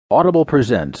Audible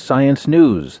presents Science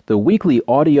News, the weekly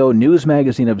audio news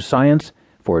magazine of science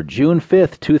for June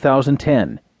 5th,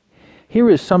 2010. Here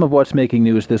is some of what's making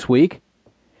news this week.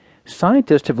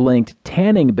 Scientists have linked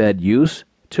tanning bed use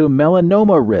to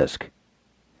melanoma risk.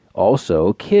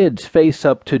 Also, kids face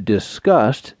up to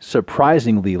disgust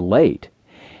surprisingly late.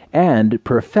 And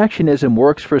perfectionism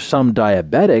works for some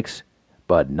diabetics,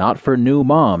 but not for new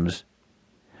moms.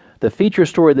 The feature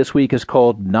story this week is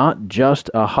called Not Just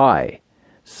a High.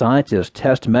 Scientists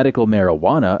test medical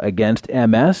marijuana against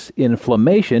MS,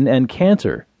 inflammation, and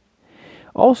cancer.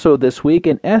 Also this week,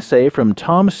 an essay from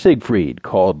Tom Siegfried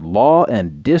called Law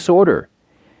and Disorder.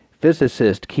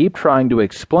 Physicists keep trying to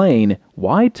explain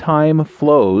why time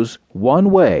flows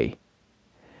one way.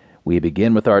 We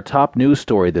begin with our top news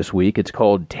story this week. It's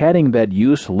called Tanning Bed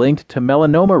Use Linked to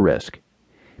Melanoma Risk.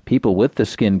 People with the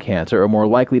skin cancer are more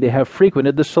likely to have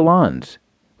frequented the salons.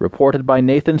 Reported by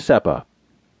Nathan Seppa.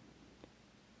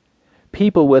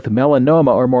 People with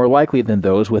melanoma are more likely than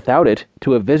those without it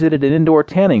to have visited an indoor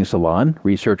tanning salon,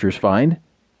 researchers find.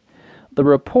 The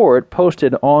report,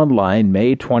 posted online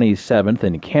May 27th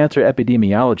in Cancer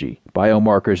Epidemiology,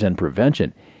 Biomarkers and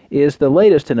Prevention, is the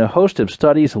latest in a host of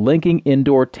studies linking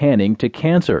indoor tanning to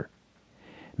cancer.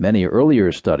 Many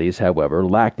earlier studies, however,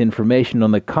 lacked information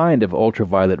on the kind of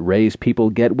ultraviolet rays people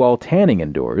get while tanning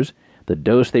indoors, the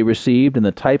dose they received, and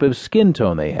the type of skin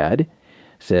tone they had,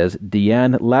 says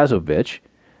Deanne Lazovich,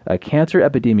 a cancer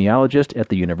epidemiologist at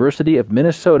the University of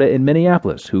Minnesota in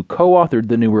Minneapolis, who co-authored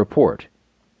the new report.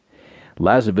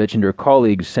 Lazovich and her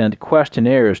colleagues sent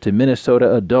questionnaires to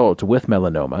Minnesota adults with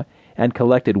melanoma and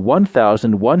collected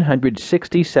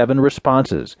 1,167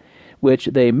 responses, which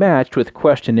they matched with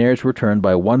questionnaires returned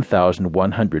by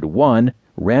 1,101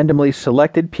 randomly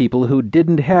selected people who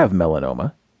didn't have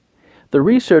melanoma. The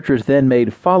researchers then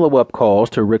made follow-up calls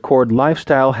to record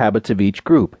lifestyle habits of each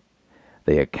group.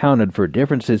 They accounted for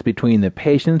differences between the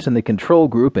patients and the control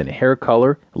group in hair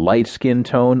color, light skin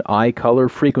tone, eye color,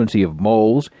 frequency of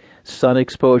moles, sun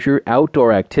exposure,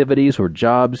 outdoor activities or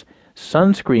jobs,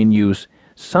 sunscreen use,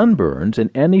 sunburns, and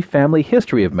any family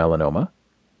history of melanoma.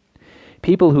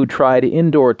 People who tried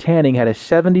indoor tanning had a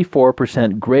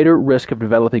 74% greater risk of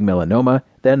developing melanoma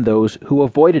than those who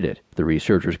avoided it, the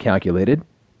researchers calculated.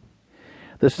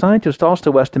 The scientists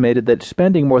also estimated that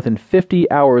spending more than 50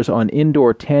 hours on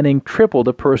indoor tanning tripled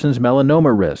a person's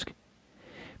melanoma risk.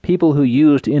 People who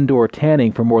used indoor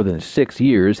tanning for more than 6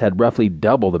 years had roughly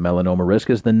double the melanoma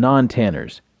risk as the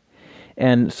non-tanners.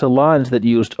 And salons that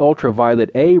used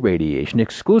ultraviolet A radiation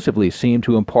exclusively seemed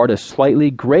to impart a slightly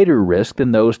greater risk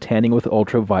than those tanning with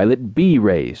ultraviolet B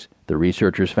rays, the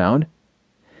researchers found.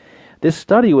 This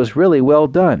study was really well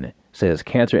done, says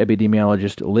cancer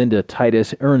epidemiologist Linda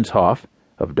Titus Ernshoff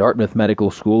of Dartmouth Medical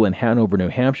School in Hanover, New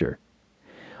Hampshire.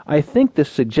 I think this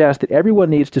suggests that everyone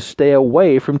needs to stay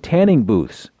away from tanning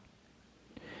booths.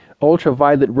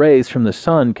 Ultraviolet rays from the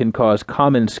sun can cause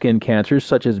common skin cancers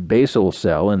such as basal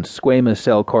cell and squamous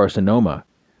cell carcinoma.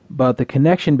 But the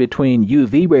connection between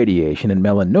UV radiation and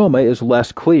melanoma is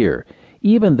less clear,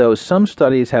 even though some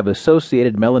studies have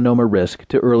associated melanoma risk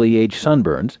to early-age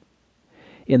sunburns.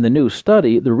 In the new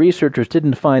study, the researchers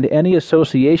didn't find any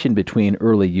association between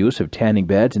early use of tanning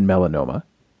beds and melanoma.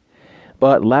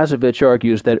 But Lazovich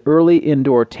argues that early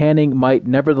indoor tanning might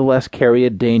nevertheless carry a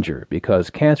danger because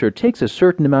cancer takes a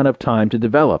certain amount of time to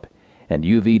develop, and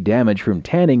UV damage from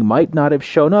tanning might not have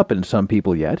shown up in some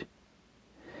people yet.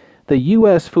 The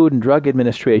U.S. Food and Drug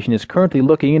Administration is currently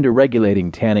looking into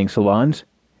regulating tanning salons.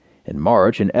 In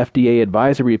March, an FDA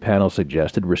advisory panel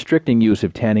suggested restricting use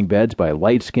of tanning beds by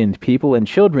light-skinned people and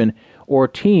children or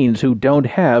teens who don't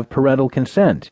have parental consent.